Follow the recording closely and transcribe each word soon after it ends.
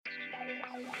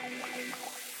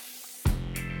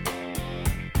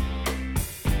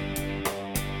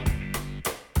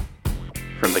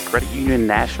from the Credit Union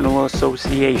National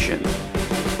Association.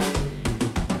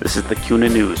 This is the CUNA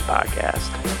News Podcast.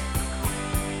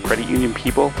 Credit union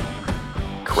people,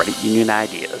 credit union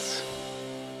ideas.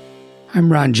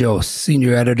 I'm Ron Jost,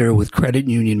 Senior Editor with Credit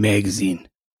Union Magazine.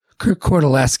 Kirk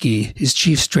Kordeleski is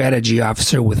Chief Strategy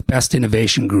Officer with Best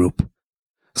Innovation Group.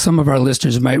 Some of our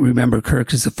listeners might remember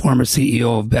Kirk as the former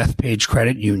CEO of Bethpage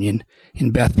Credit Union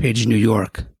in Bethpage, New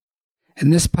York. In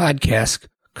this podcast,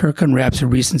 Kirk unwraps a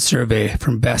recent survey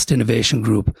from Best Innovation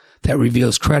Group that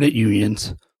reveals credit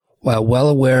unions, while well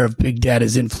aware of big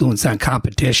data's influence on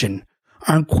competition,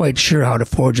 aren't quite sure how to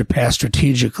forge a path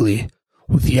strategically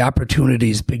with the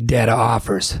opportunities big data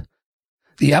offers.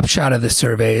 The upshot of the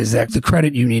survey is that the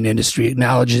credit union industry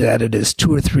acknowledges that it is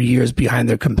 2 or 3 years behind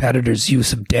their competitors'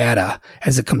 use of data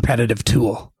as a competitive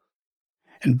tool.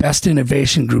 And Best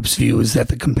Innovation Group's view is that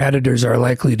the competitors are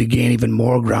likely to gain even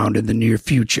more ground in the near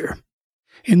future.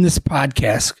 In this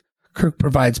podcast, Kirk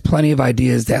provides plenty of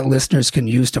ideas that listeners can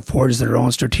use to forge their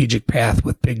own strategic path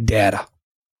with big data.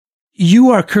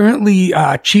 You are currently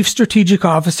Chief Strategic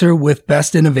Officer with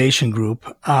Best Innovation Group.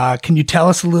 Can you tell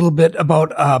us a little bit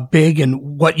about BIG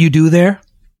and what you do there?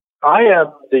 I am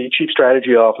the Chief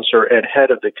Strategy Officer and head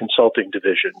of the consulting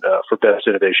division for Best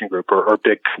Innovation Group, or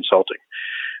BIG Consulting.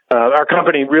 Our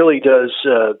company really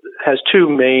has two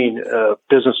main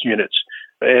business units,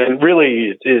 and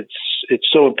really it's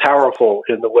so powerful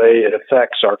in the way it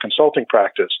affects our consulting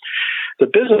practice. The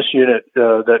business unit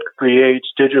that creates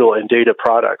digital and data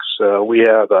products, we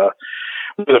have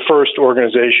the first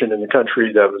organization in the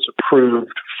country that was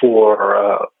approved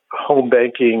for home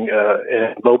banking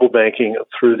and mobile banking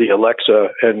through the Alexa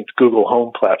and Google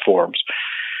Home platforms.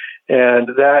 And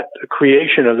that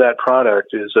creation of that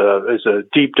product is a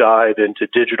deep dive into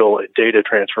digital and data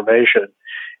transformation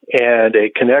and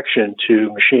a connection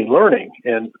to machine learning.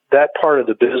 And that part of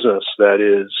the business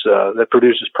that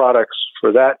produces products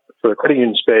for the credit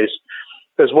union space,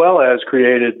 as well as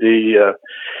created the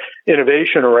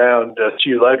innovation around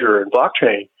CU Ledger and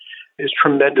blockchain, is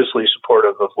tremendously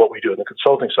supportive of what we do on the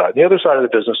consulting side. The other side of the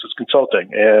business is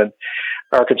consulting, and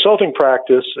our consulting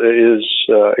practice is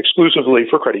exclusively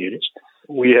for credit unions.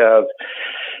 We have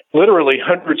literally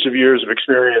hundreds of years of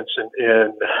experience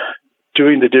in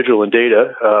doing the digital and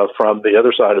data from the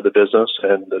other side of the business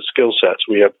and the skill sets.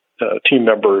 We have team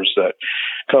members that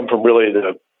come from really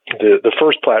the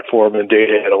first platform in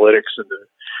data analytics in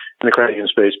the credit union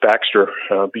space, Baxter,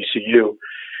 BCU,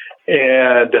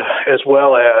 and as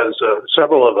well as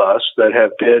several of us that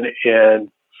have been in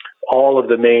all of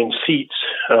the main seats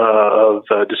of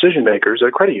decision makers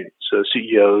at credit unions, so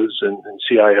CEOs and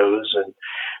CIOs and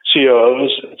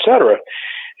COOs, et cetera.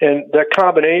 And that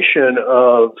combination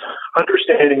of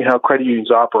understanding how credit unions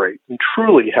operate and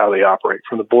truly how they operate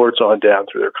from the boards on down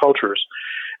through their cultures,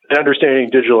 and understanding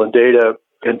digital and data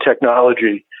and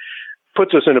technology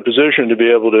puts us in a position to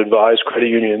be able to advise credit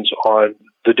unions on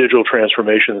the digital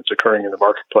transformation that's occurring in the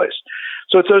marketplace.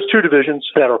 So it's those two divisions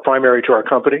that are primary to our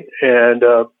company, and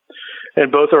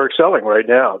both are excelling right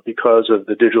now because of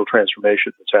the digital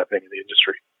transformation that's happening in the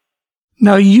industry.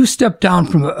 Now, you stepped down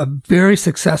from a very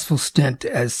successful stint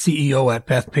as CEO at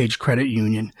Bethpage Credit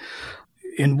Union.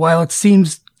 And while it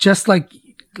seems just like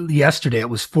yesterday, it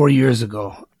was 4 years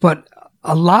ago, but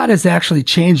a lot has actually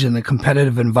changed in the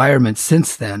competitive environment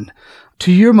since then.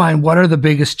 To your mind, what are the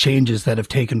biggest changes that have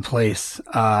taken place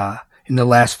in the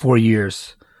last 4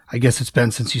 years? I guess it's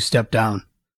been since you stepped down.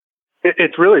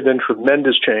 It's really been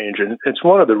tremendous change, and it's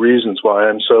one of the reasons why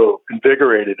I'm so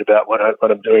invigorated about what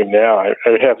I'm doing now. I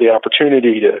have the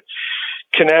opportunity to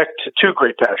connect two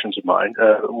great passions of mine.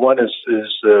 One is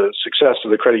the success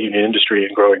of the credit union industry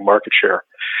and growing market share.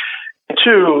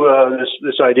 Two,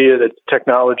 this idea that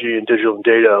technology and digital and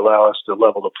data allow us to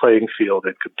level the playing field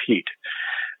and compete.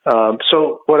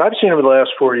 So what I've seen over the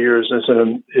last 4 years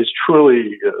is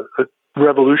truly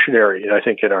revolutionary, I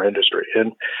think, in our industry.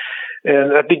 And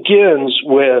that begins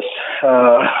with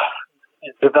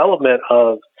development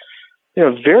of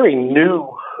very new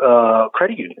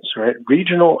credit unions, right?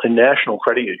 Regional and national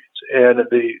credit unions, and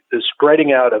the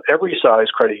spreading out of every size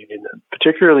credit union,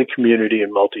 particularly community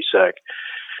and multi-seg.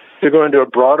 They're going to a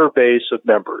broader base of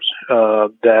members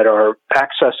that are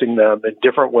accessing them in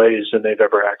different ways than they've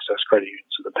ever accessed credit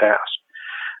unions in the past.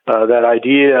 That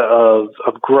idea of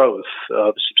growth,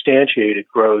 of substantiated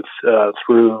growth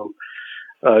through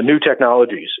new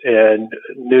technologies and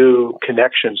new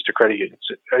connections to credit unions.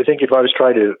 I think if I was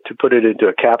trying to put it into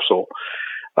a capsule,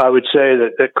 I would say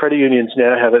that credit unions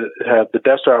now have the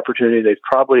best opportunity they've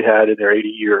probably had in their 80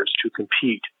 years to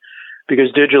compete,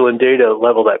 because digital and data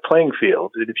level that playing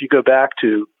field. And if you go back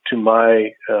to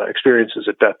my experiences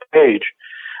at Bethpage,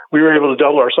 we were able to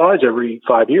double our size every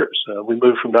 5 years. We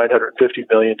moved from 950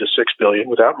 million to 6 billion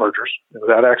without mergers,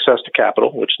 without access to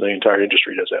capital, which the entire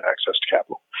industry doesn't have access to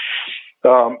capital.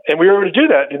 And we were able to do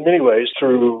that in many ways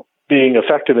through being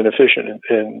effective and efficient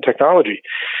in technology.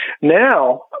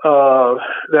 Now,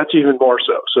 that's even more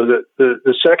so. So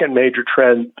the second major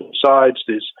trend, besides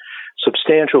this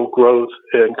substantial growth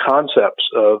in concepts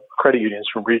of credit unions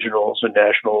from regionals and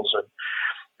nationals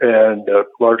and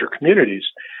larger communities,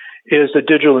 is that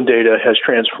digital and data has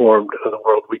transformed the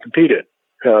world we compete in.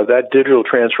 That digital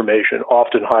transformation,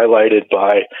 often highlighted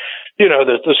by,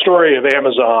 the story of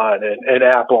Amazon and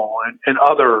Apple and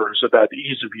others about the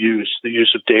ease of use, the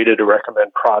use of data to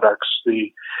recommend products,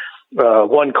 the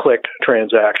one-click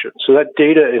transaction. So that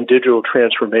data and digital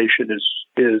transformation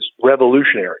is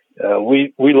revolutionary.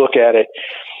 We look at it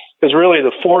as really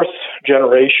the fourth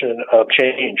generation of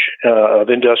change, of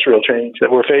industrial change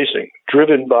that we're facing,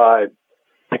 driven by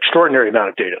extraordinary amount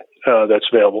of data that's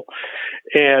available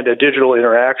and a digital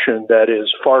interaction that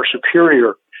is far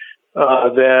superior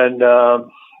than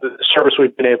the service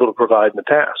we've been able to provide in the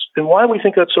past. And why we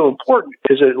think that's so important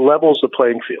is it levels the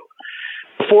playing field.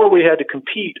 Before, we had to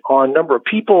compete on number of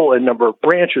people and number of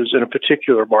branches in a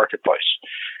particular marketplace.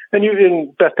 And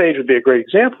Bethpage would be a great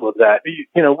example of that.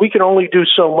 We can only do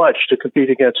so much to compete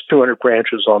against 200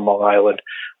 branches on Long Island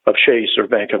of Chase or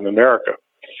Bank of America.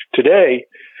 Today,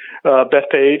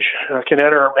 Bethpage can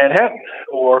enter Manhattan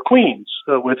or Queens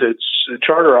with its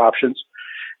charter options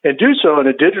and do so in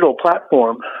a digital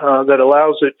platform that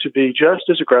allows it to be just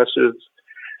as aggressive,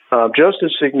 just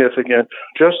as significant,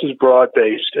 just as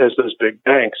broad-based as those big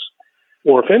banks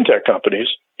or fintech companies,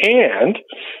 and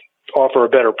offer a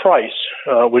better price,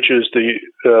 which is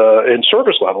in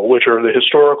service level, which are the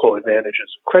historical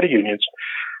advantages of credit unions,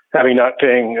 not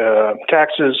paying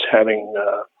taxes,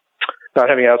 not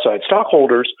having outside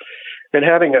stockholders, and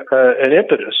having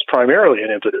primarily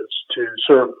an impetus to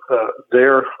serve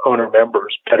their owner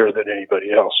members better than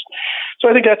anybody else. So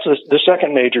I think that's the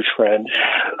second major trend.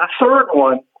 The third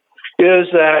one is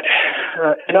that,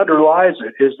 and underlies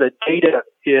it, is that data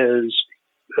is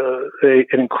an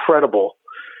incredible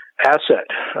asset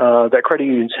that credit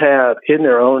unions have in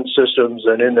their own systems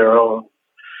and in their own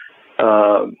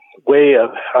way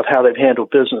of how they've handled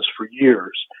business for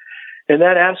years. And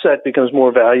that asset becomes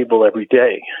more valuable every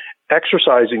day.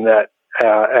 Exercising that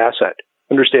asset,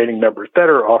 understanding members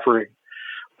better, offering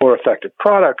more effective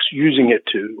products, using it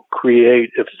to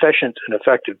create efficient and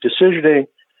effective decisioning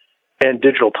and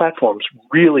digital platforms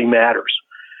really matters.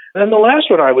 And then the last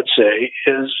one I would say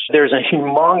is there's a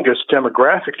humongous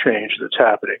demographic change that's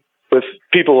happening with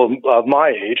people of my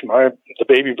age, the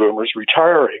baby boomers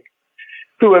retiring,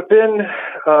 who have been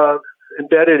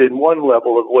embedded in one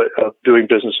level of doing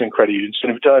business in credit unions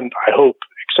and have done, I hope,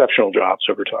 exceptional jobs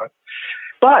over time.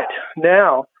 But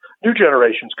now, new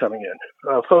generations coming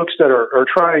in, folks that are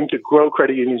trying to grow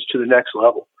credit unions to the next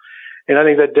level. And I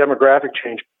think that demographic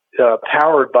change,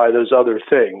 powered by those other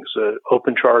things,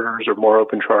 open charters or more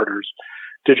open charters,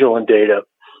 digital and data,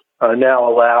 now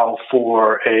allow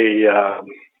for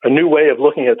a new way of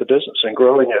looking at the business and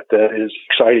growing it that is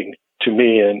exciting to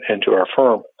me and to our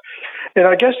firm. And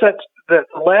I guess that the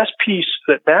last piece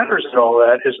that matters in all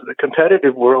that is that the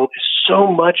competitive world is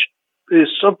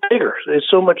so bigger, is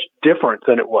so much different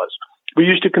than it was. We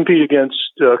used to compete against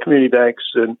community banks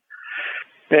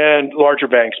and larger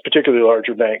banks, particularly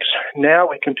larger banks. Now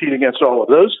we compete against all of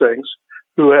those things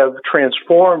who have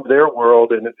transformed their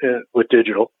world with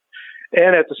digital,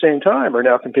 and at the same time are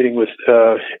now competing with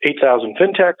 8,000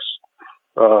 fintechs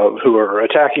who are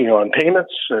attacking on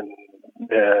payments and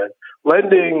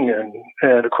lending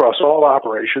and across all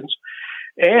operations,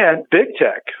 and big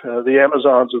tech, the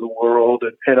Amazons of the world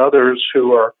and others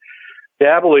who are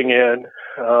dabbling in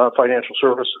financial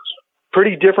services.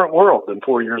 Pretty different world than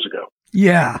 4 years ago.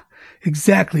 Yeah,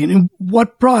 exactly. And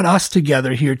what brought us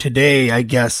together here today, I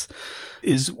guess,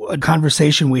 is a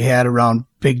conversation we had around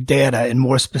big data, and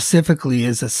more specifically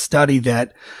is a study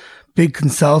that Big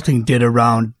Consulting did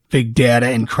around big data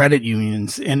and credit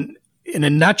unions. And in a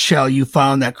nutshell, you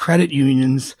found that credit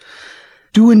unions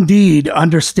do indeed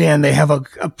understand, they have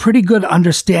a pretty good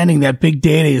understanding that big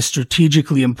data is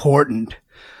strategically important.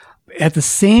 At the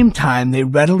same time, they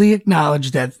readily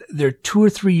acknowledge that they're 2 or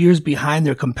 3 years behind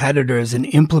their competitors in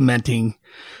implementing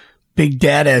big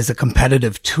data as a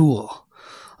competitive tool.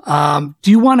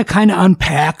 Do you want to kind of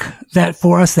unpack that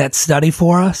for us, that study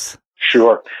for us?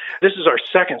 Sure. This is our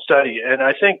second study, and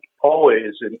I think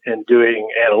always in doing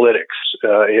analytics,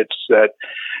 it's that,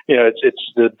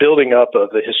 it's the building up of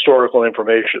the historical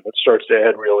information that starts to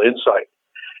add real insight.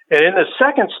 And in the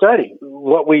second study,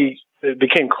 it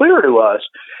became clear to us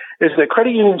is that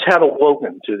credit unions have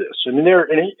awoken to this. I mean,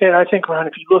 and I think, Ron,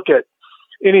 if you look at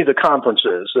any of the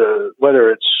conferences, whether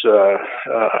it's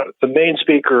the main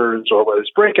speakers or whether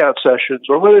it's breakout sessions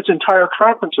or whether it's entire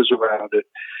conferences around it,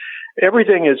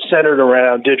 everything is centered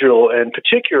around digital and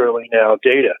particularly now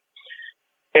data.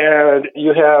 And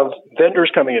you have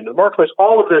vendors coming into the marketplace,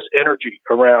 all of this energy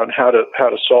around how to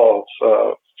solve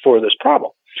for this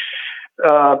problem.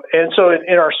 And so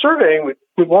in our surveying,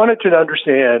 we wanted to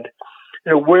understand,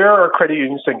 where are credit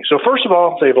unions thinking? So first of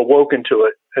all, they've awoken to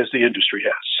it as the industry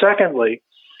has. Secondly,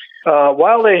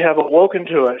 while they have awoken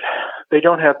to it, they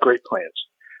don't have great plans.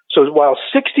 So while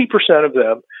 60% of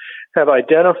them have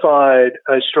identified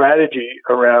a strategy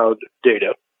around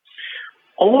data,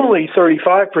 only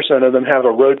 35% of them have a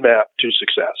roadmap to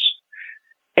success.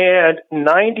 And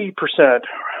 90%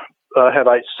 have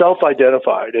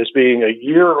self-identified as being a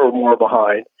year or more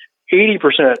behind,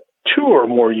 80% 2 or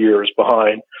more years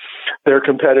behind their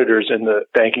competitors in the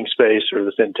banking space or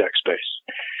the fintech space.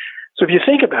 So if you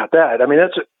think about that, I mean,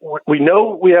 we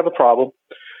know we have a problem.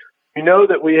 We know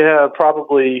that we have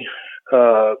probably,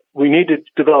 we need to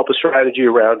develop a strategy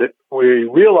around it. We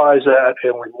realize that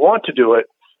and we want to do it,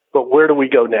 but where do we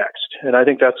go next? And I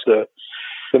think that's the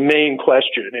main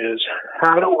question is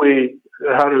how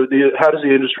does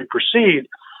the industry proceed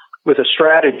with a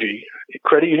strategy,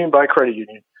 credit union by credit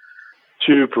union,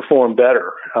 to perform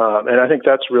better? And I think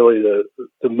that's really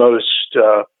the most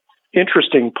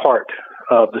interesting part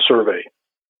of the survey.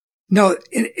 No,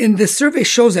 in the survey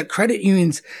shows that credit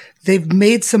unions, they've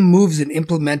made some moves in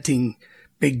implementing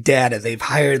big data. They've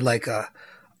hired like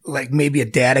maybe a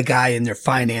data guy in their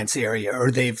finance area,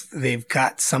 or they've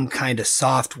got some kind of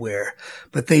software,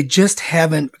 but they just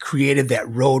haven't created that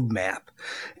roadmap.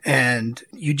 And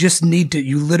you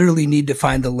literally need to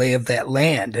find the lay of that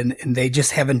land. And they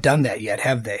just haven't done that yet,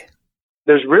 have they?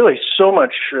 There's really so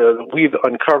much we've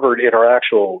uncovered in our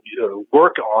actual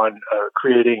work on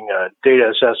creating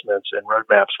data assessments and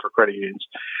roadmaps for credit unions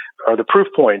are the proof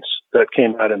points that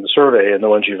came out in the survey and the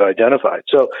ones you've identified.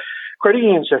 So credit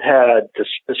unions have had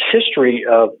this history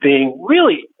of being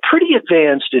really pretty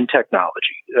advanced in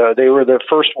technology. They were the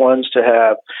first ones to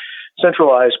have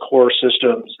centralized core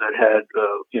systems that had,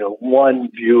 one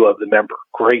view of the member,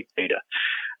 great data.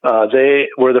 They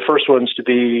were the first ones to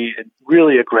be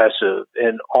really aggressive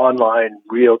in online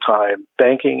real-time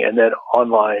banking and then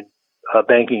online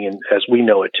banking as we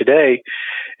know it today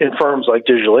in firms like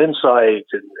Digital Insight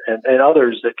and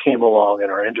others that came along in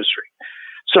our industry.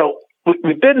 So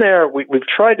we've been there. We've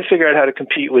tried to figure out how to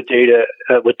compete with data,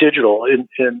 with digital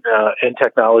in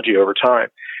technology over time.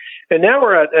 And now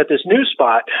we're at this new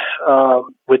spot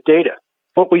with data.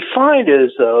 What we find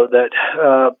is, though,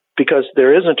 that because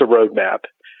there isn't a roadmap,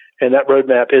 and that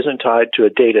roadmap isn't tied to a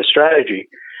data strategy,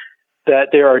 that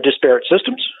there are disparate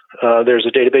systems. There's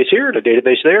a database here, and a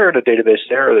database there, and a database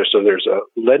there. So there's a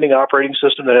lending operating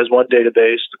system that has one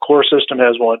database. The core system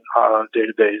has one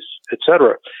database, et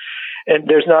cetera. And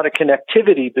there's not a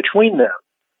connectivity between them.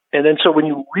 And then so when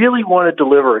you really want to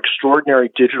deliver extraordinary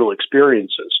digital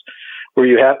experiences, where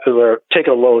you have to take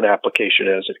a loan application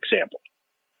as an example,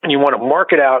 and you want to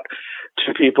market out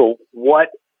to people what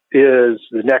is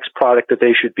the next product that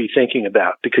they should be thinking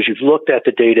about because you've looked at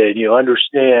the data and you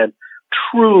understand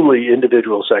truly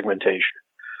individual segmentation.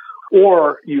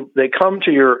 Or they come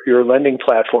to your lending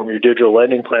platform, your digital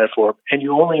lending platform, and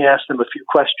you only ask them a few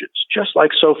questions, just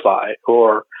like SoFi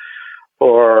or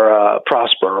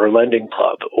Prosper or Lending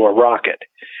Club or Rocket.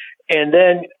 And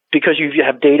then because you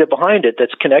have data behind it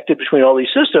that's connected between all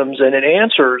these systems and it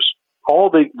answers all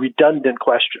the redundant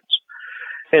questions.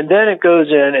 And then it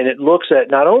goes in and it looks at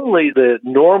not only the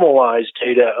normalized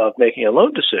data of making a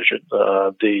loan decision,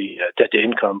 the debt to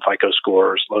income, FICO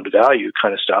scores, loan to value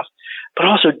kind of stuff, but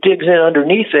also digs in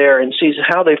underneath there and sees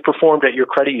how they've performed at your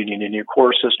credit union in your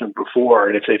core system before.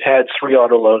 And if they've had 3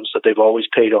 auto loans that they've always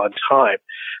paid on time,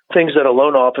 things that a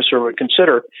loan officer would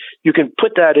consider, you can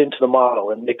put that into the model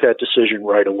and make that decision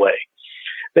right away.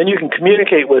 Then you can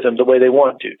communicate with them the way they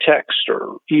want to, text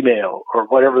or email or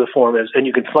whatever the form is, and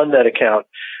you can fund that account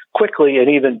quickly and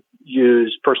even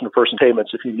use person-to-person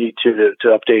payments if you need to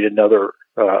update another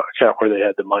account where they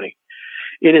had the money.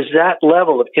 It is that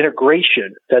level of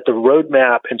integration that the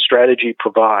roadmap and strategy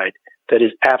provide that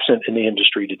is absent in the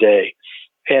industry today.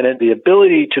 And the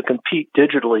ability to compete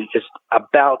digitally is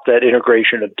about that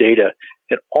integration of data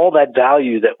and all that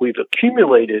value that we've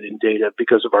accumulated in data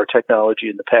because of our technology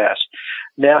in the past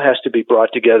now has to be brought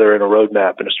together in a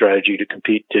roadmap and a strategy to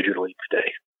compete digitally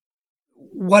today.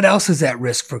 What else is at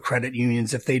risk for credit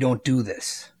unions if they don't do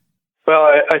this? Well,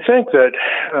 I think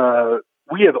that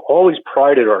we have always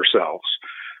prided ourselves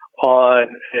on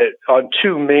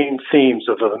two main themes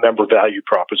of the member value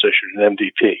proposition, an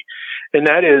MVP, and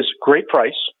that is great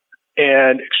price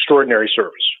and extraordinary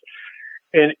service.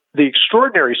 And the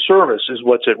extraordinary service is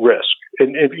what's at risk.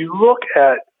 And if you look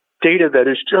at data that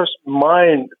is just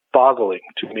mind-boggling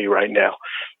to me right now,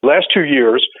 last 2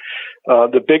 years,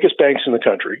 the biggest banks in the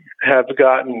country have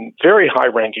gotten very high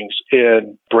rankings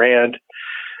in brand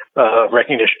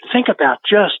recognition. Think about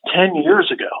just 10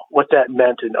 years ago, what that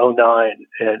meant in 2009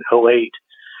 and 2008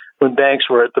 when banks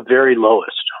were at the very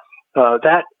lowest.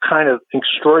 That kind of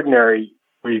extraordinary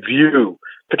review,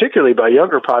 particularly by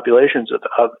younger populations,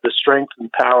 of the strength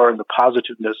and power and the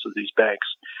positiveness of these banks.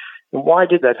 And why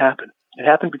did that happen? It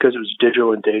happened because it was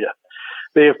digital and data.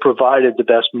 They have provided the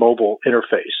best mobile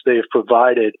interface. They have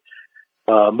provided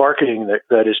marketing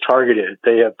that is targeted.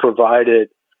 They have provided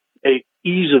a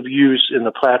ease of use in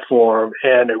the platform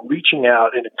and a reaching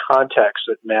out in a context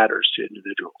that matters to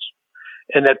individuals.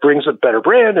 And that brings a better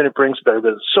brand and it brings better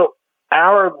business. So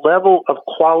our level of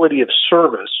quality of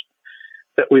service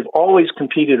that we've always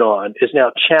competed on is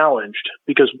now challenged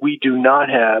because we do not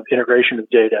have integration of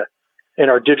data, and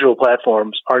our digital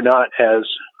platforms are not as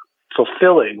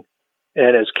fulfilling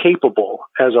and as capable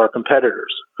as our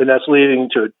competitors. And that's leading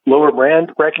to lower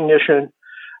brand recognition,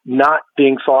 not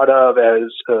being thought of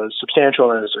as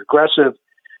substantial and as aggressive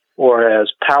or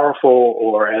as powerful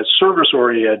or as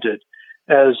service-oriented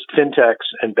as fintechs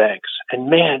and banks. And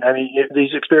man, I mean,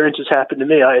 these experiences happen to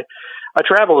me. I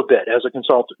travel a bit as a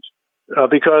consultant.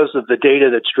 Because of the data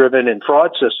that's driven in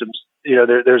fraud systems,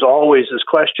 there's always this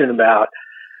question about,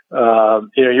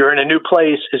 you're in a new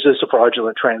place, is this a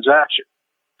fraudulent transaction?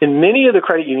 In many of the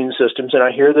credit union systems, and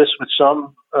I hear this with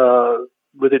some,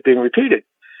 with it being repeated,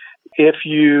 if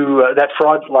that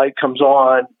fraud light comes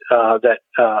on, that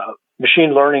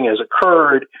machine learning has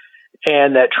occurred,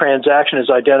 and that transaction is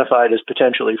identified as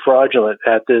potentially fraudulent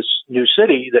at this new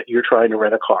city that you're trying to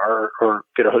rent a car or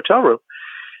get a hotel room,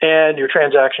 and your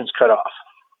transaction's cut off.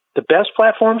 The best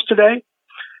platforms today,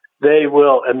 they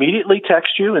will immediately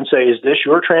text you and say, is this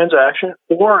your transaction?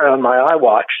 Or on my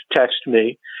iWatch, text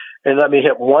me and let me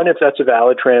hit 1 if that's a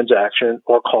valid transaction,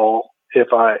 or call if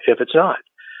it's not.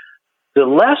 The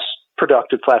less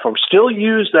productive platforms still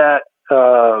use that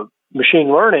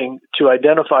machine learning to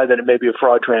identify that it may be a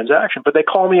fraud transaction, but they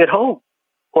call me at home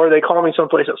or they call me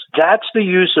someplace else. That's the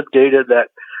use of data that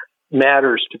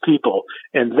matters to people.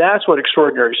 And that's what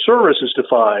extraordinary service is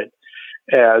defined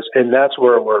as, and that's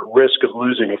where we're at risk of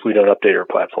losing if we don't update our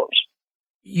platforms.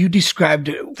 You described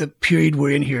the period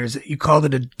we're in here as, you called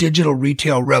it a digital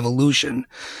retail revolution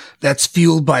that's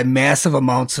fueled by massive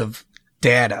amounts of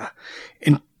data.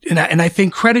 And I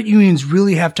think credit unions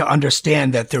really have to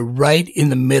understand that they're right in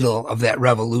the middle of that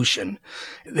revolution.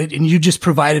 And you just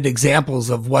provided examples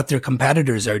of what their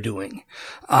competitors are doing.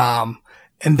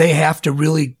 And they have to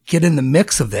really get in the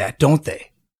mix of that, don't they?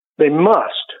 They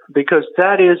must, because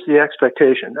that is the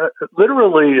expectation.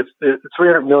 Literally,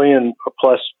 300 million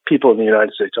plus people in the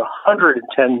United States,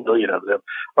 110 million of them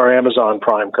are Amazon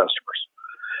Prime customers.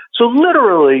 So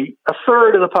literally a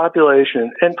third of the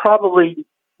population, and probably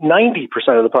 90%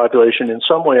 of the population in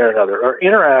some way or another, are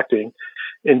interacting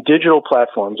in digital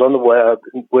platforms on the web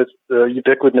with the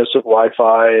ubiquitousness of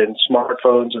Wi-Fi and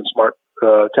smartphones and smart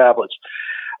tablets,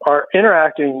 are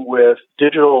interacting with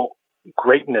digital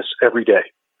greatness every day.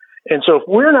 And so if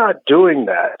we're not doing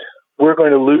that, we're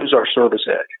going to lose our service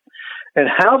edge. And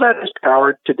how that is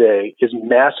powered today is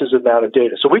massive amount of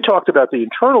data. So we talked about the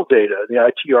internal data, the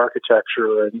IT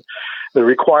architecture, and the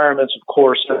requirements of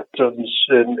core systems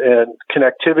and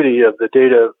connectivity of the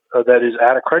data that is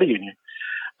at a credit union.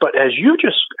 But as you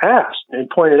just asked and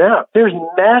pointed out, there's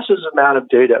massive amount of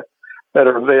data that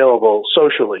are available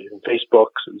socially in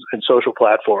Facebooks and social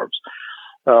platforms,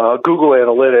 Google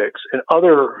Analytics and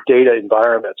other data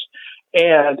environments,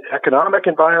 and economic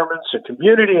environments and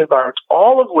community environments,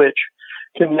 all of which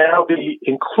can now be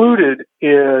included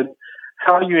in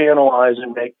how you analyze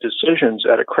and make decisions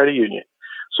at a credit union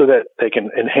so that they can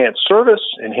enhance service,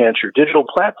 enhance your digital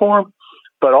platform,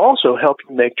 but also help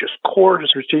you make just core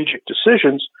strategic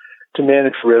decisions to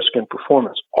manage risk and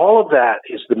performance. All of that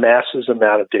is the massive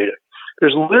amount of data.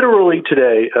 There's literally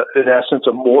today, in essence,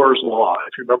 a Moore's Law.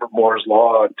 If you remember Moore's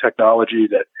Law and technology,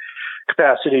 that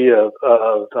capacity of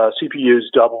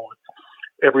CPUs double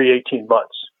every 18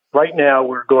 months. Right now,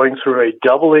 we're going through a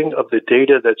doubling of the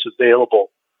data that's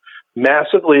available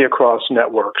massively across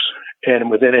networks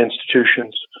and within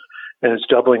institutions, and it's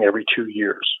doubling every 2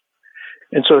 years.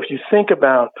 And so if you think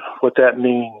about what that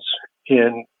means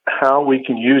in how we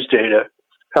can use data,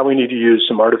 how we need to use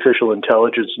some artificial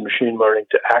intelligence and machine learning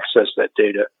to access that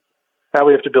data, how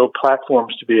we have to build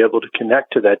platforms to be able to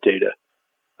connect to that data,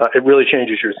 it really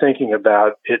changes your thinking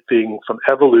about it being from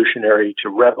evolutionary to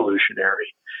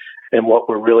revolutionary, and what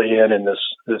we're really in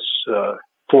this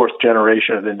fourth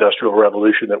generation of the industrial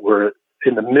revolution that we're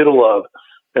in the middle of,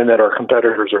 and that our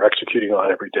competitors are executing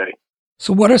on every day.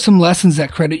 So what are some lessons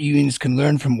that credit unions can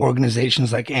learn from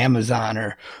organizations like Amazon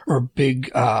or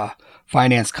big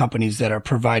finance companies that are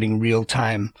providing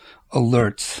real-time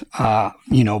alerts,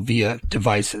 via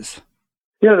devices?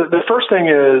 The first thing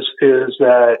is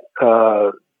that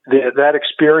that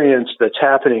experience that's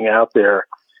happening out there,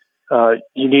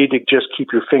 you need to just keep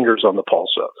your fingers on the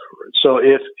pulse of. So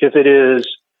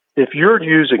if you're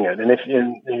using it, and if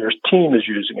your team is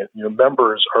using it, your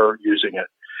members are using it,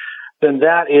 then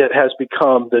it has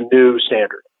become the new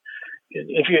standard.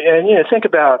 If you think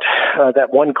about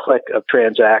that one click of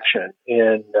transaction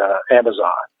in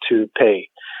Amazon to pay,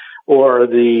 or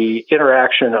the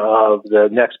interaction of the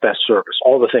next best service,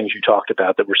 all the things you talked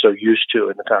about that we're so used to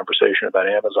in the conversation about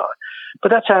Amazon. But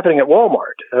that's happening at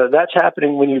Walmart. That's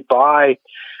happening when you buy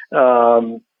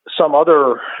some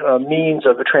other means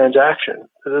of a transaction.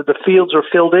 The fields are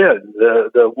filled in.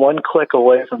 The one click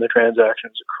away from the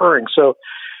transaction is occurring. So,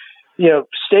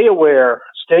 stay aware,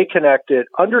 stay connected,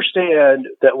 understand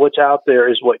that what's out there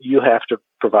is what you have to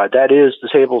provide. That is the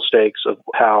table stakes of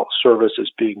how service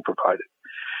is being provided.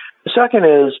 The second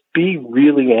is be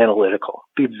really analytical.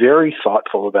 Be very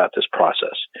thoughtful about this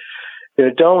process.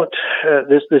 This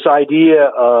idea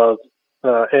of,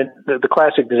 and the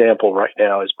classic example right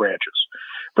now is branches.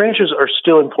 Branches are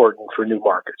still important for new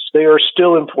markets. They are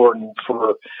still important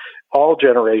for all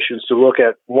generations to look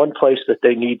at one place that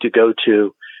they need to go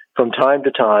to from time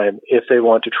to time if they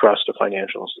want to trust a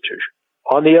financial institution.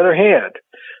 On the other hand,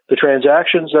 the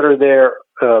transactions that are there,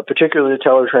 particularly the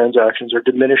teller transactions, are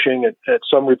diminishing at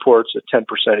some reports at 10%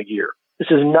 a year. This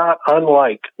is not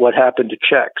unlike what happened to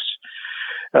checks.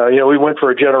 We went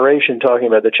for a generation talking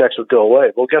about the checks would go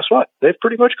away. Well, guess what? They've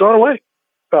pretty much gone away.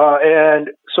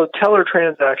 And so teller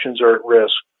transactions are at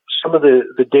risk. Some of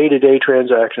the day-to-day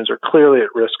transactions are clearly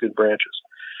at risk in branches.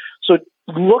 So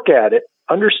look at it,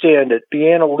 understand it,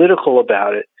 be analytical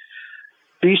about it,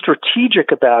 be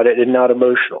strategic about it, and not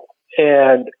emotional.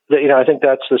 And I think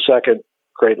that's the second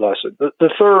great lesson.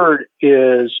 The third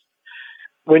is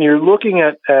when you're looking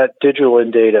at digital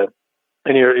and data,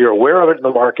 and you're aware of it in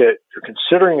the market, you're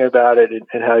considering about it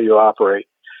and how you operate,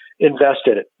 invest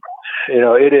in it.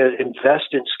 It is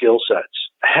invest in skill sets.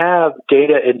 Have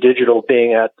data and digital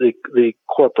being at the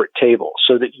corporate table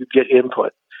so that you get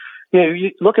input.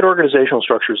 You look at organizational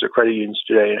structures at credit unions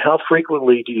today, and how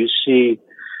frequently do you see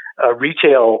a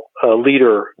retail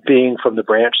leader being from the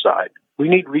branch side? We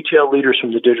need retail leaders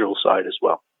from the digital side as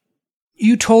well.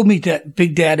 You told me that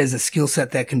big data is a skill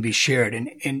set that can be shared,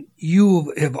 and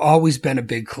you have always been a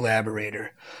big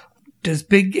collaborator. Does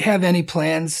Big have any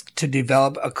plans to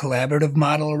develop a collaborative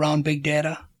model around big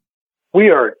data? We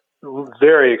are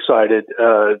very excited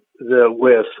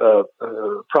with a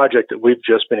project that we've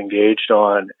just been engaged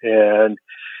on, and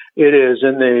it is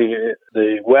in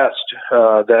the West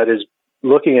that is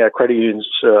looking at credit unions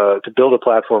to build a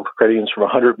platform for credit unions from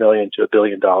 $100 million to $1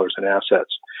 billion in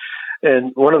assets.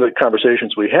 And one of the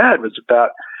conversations we had was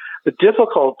about the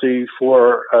difficulty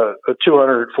for a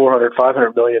 $200, $400,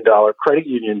 $500 million credit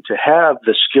union to have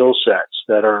the skill sets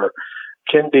that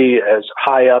can be as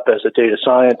high up as a data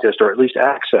scientist, or at least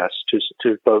access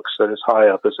to folks that is high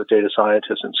up as a data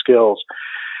scientist and skills.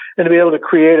 And to be able to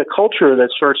create a culture that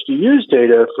starts to use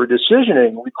data for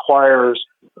decisioning requires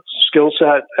skill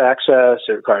set access,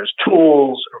 it requires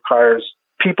tools, it requires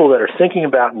people that are thinking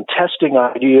about and testing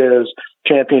ideas,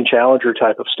 champion challenger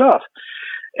type of stuff.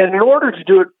 And in order to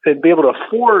do it and be able to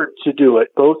afford to do it,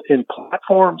 both in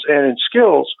platforms and in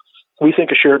skills, we think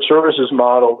a shared services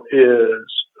model is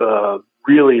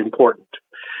really important.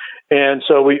 And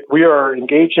so we are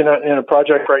engaged in a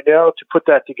project right now to put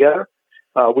that together.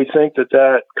 We think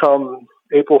that come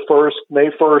April 1st, May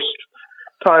 1st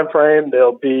timeframe,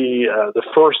 there'll be the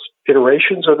first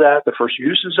iterations of that, the first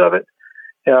uses of it.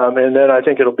 And then I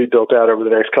think it'll be built out over the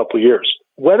next couple of years.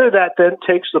 Whether that then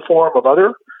takes the form of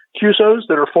other QSOs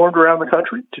that are formed around the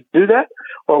country to do that,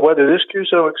 or whether this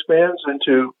QSO expands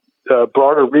into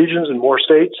broader regions and more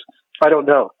states, I don't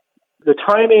know. The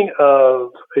timing of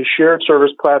a shared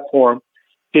service platform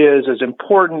is as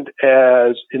important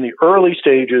as in the early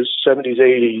stages, 70s,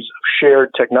 80s, of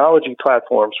shared technology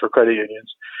platforms for credit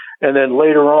unions, and then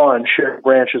later on, shared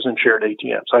branches and shared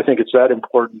ATMs. I think it's that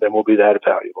important and will be that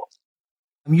valuable.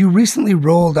 You recently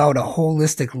rolled out a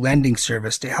holistic lending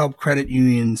service to help credit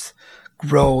unions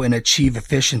grow and achieve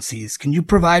efficiencies. Can you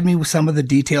provide me with some of the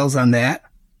details on that?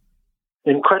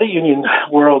 In credit union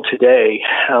world today,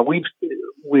 we've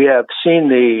we have seen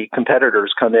the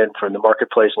competitors come in from the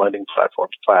marketplace lending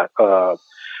platforms,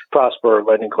 Prosper,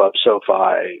 Lending Club,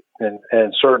 SoFi,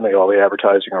 and certainly all the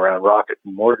advertising around Rocket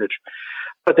and Mortgage.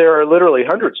 But there are literally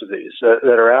hundreds of these that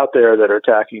are out there that are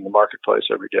attacking the marketplace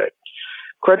every day.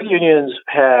 Credit unions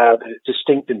have a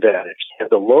distinct advantage. They have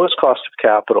the lowest cost of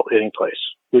capital any place,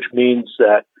 which means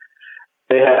that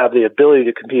they have the ability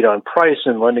to compete on price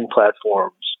in lending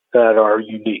platforms that are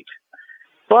unique.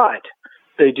 But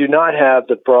they do not have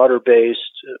the broader based,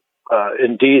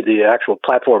 indeed the actual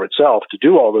platform itself to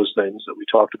do all those things that we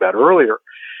talked about earlier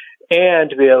and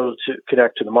to be able to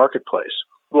connect to the marketplace.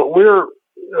 What we're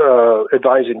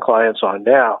advising clients on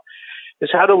now is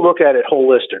how to look at it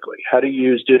holistically, how to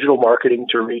use digital marketing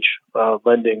to reach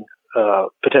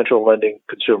potential lending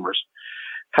consumers,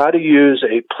 how to use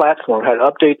a platform, how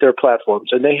to update their platforms.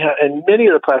 And and many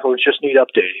of the platforms just need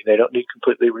updating. They don't need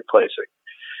completely replacing.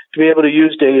 To be able to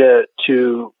use data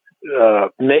to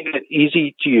make it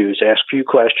easy to use, ask few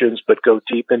questions, but go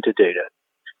deep into data.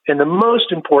 And the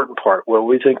most important part, where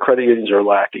we think credit unions are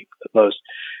lacking the most,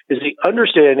 is the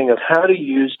understanding of how to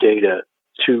use data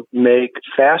to make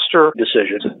faster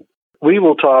decisions. We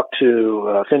will talk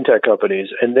to fintech companies,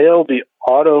 and they'll be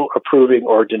auto-approving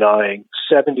or denying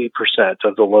 70%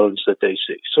 of the loans that they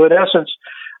see. So in essence,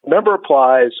 a member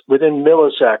applies within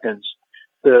milliseconds.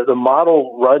 The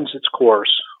model runs its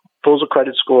course, pulls a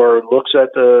credit score, looks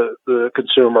at the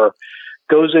consumer,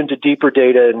 goes into deeper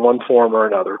data in one form or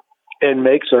another, and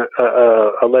makes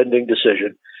a lending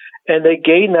decision. And they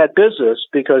gain that business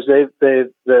because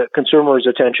the consumer's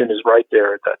attention is right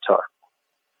there at that time.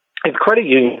 In credit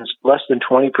unions, less than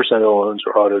 20% of the loans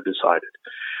are auto-decided.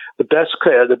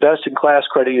 The best-in-class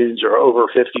credit unions are over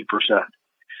 50%.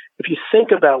 If you think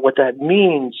about what that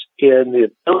means in the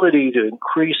ability to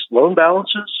increase loan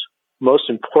balances, most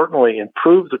importantly,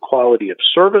 improve the quality of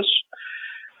service,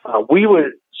 we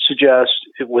would suggest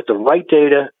with the right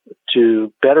data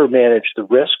to better manage the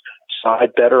risk,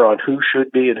 decide better on who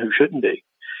should be and who shouldn't be.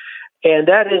 And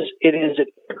it is an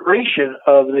integration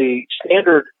of the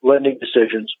standard lending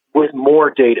decisions with more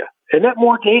data. And that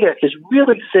more data is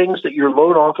really things that your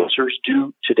loan officers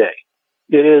do today.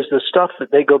 It is the stuff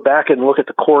that they go back and look at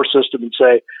the core system and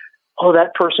say, oh,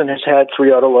 that person has had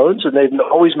 3 auto loans and they've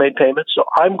always made payments, so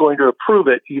I'm going to approve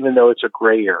it even though it's a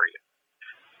gray area.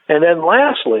 And then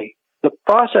lastly, the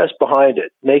process behind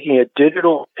it, making it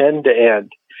digital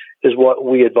end-to-end, is what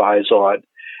we advise on.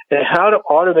 And how to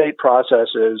automate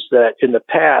processes that in the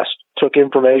past took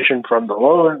information from the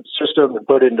loan system and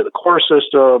put it into the core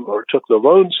system, or took the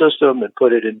loan system and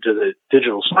put it into the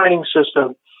digital signing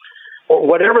system, or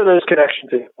whatever those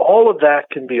connections are, all of that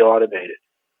can be automated.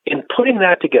 In putting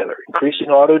that together, increasing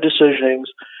auto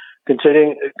decisionings,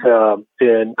 increasing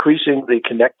the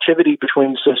connectivity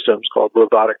between systems called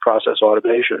robotic process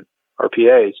automation,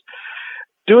 RPAs,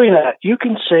 doing that, you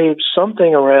can save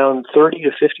something around 30 to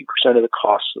 50% of the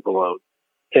costs of the loan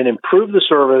and improve the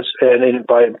service. And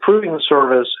by improving the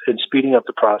service and speeding up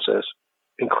the process,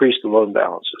 increase the loan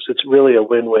balances. It's really a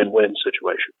win-win-win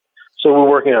situation. So we're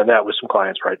working on that with some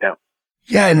clients right now.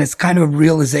 Yeah, and it's kind of a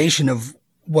realization of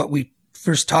what we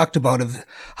first talked about, of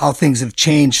how things have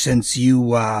changed since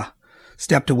you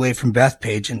stepped away from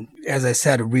Bethpage. And as I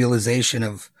said, a realization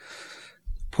of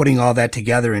putting all that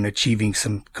together and achieving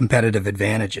some competitive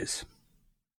advantages.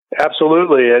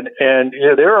 Absolutely. And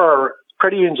there are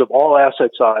credit unions of all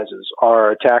asset sizes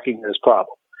are attacking this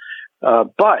problem.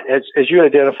 But as you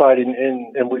identified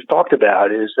and we've talked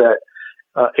about, is that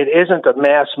it isn't a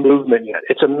mass movement yet.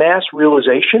 It's a mass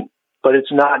realization, but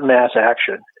it's not mass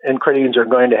action. And credit unions are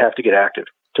going to have to get active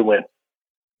to win.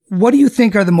 What do you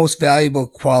think are the most valuable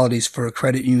qualities for a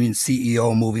credit union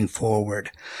CEO moving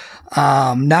forward?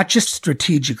 Not just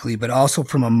strategically, but also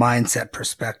from a mindset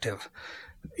perspective.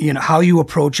 How you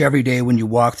approach every day when you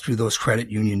walk through those credit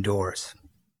union doors.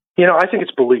 I think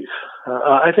it's belief.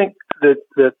 I think that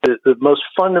the most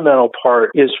fundamental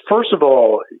part is, first of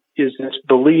all, is this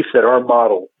belief that our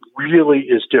model really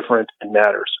is different and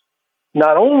matters.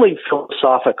 Not only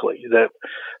philosophically,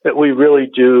 that we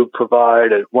really do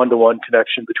provide a one-to-one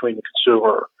connection between the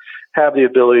consumer, have the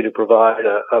ability to provide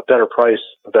a better price,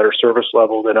 a better service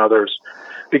level than others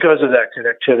because of that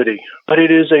connectivity. But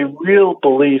it is a real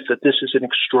belief that this is an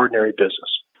extraordinary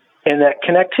business. And that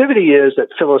connectivity is that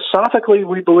philosophically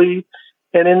we believe,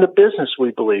 and in the business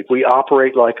we believe. We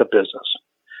operate like a business.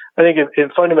 I think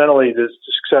fundamentally the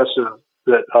success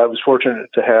that I was fortunate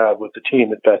to have with the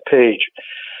team at Bethpage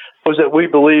was that we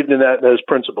believed in those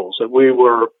principles, that we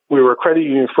were a credit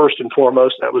union first and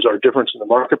foremost. That was our difference in the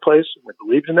marketplace, and we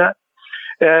believed in that.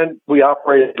 And we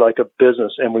operated like a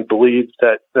business, and we believed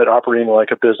that operating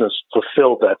like a business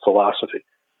fulfilled that philosophy.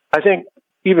 I think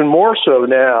even more so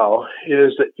now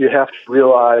is that you have to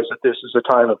realize that this is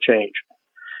a time of change.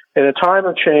 And a time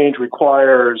of change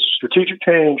requires strategic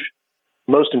change,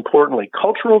 most importantly,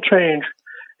 cultural change,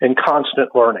 and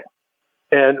constant learning.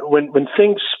 And when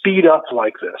things speed up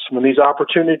like this, when these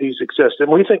opportunities exist,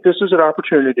 and we think this is an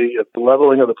opportunity of the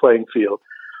leveling of the playing field,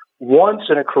 once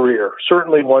in a career,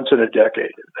 certainly once in a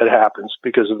decade, that happens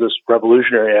because of this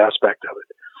revolutionary aspect of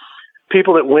it.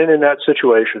 People that win in that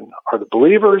situation are the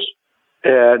believers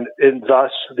and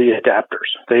thus the adapters.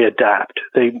 They adapt.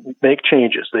 They make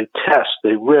changes. They test.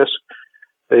 They risk.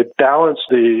 They balance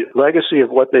the legacy of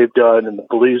what they've done and the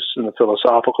beliefs and the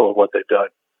philosophical of what they've done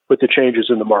with the changes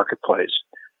in the marketplace.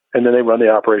 And then they run the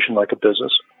operation like a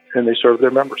business, and they serve their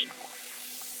members.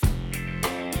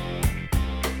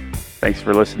 Thanks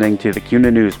for listening to the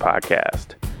CUNA News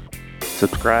Podcast.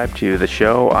 Subscribe to the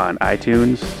show on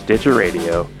iTunes, Stitcher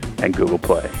Radio, and Google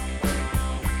Play.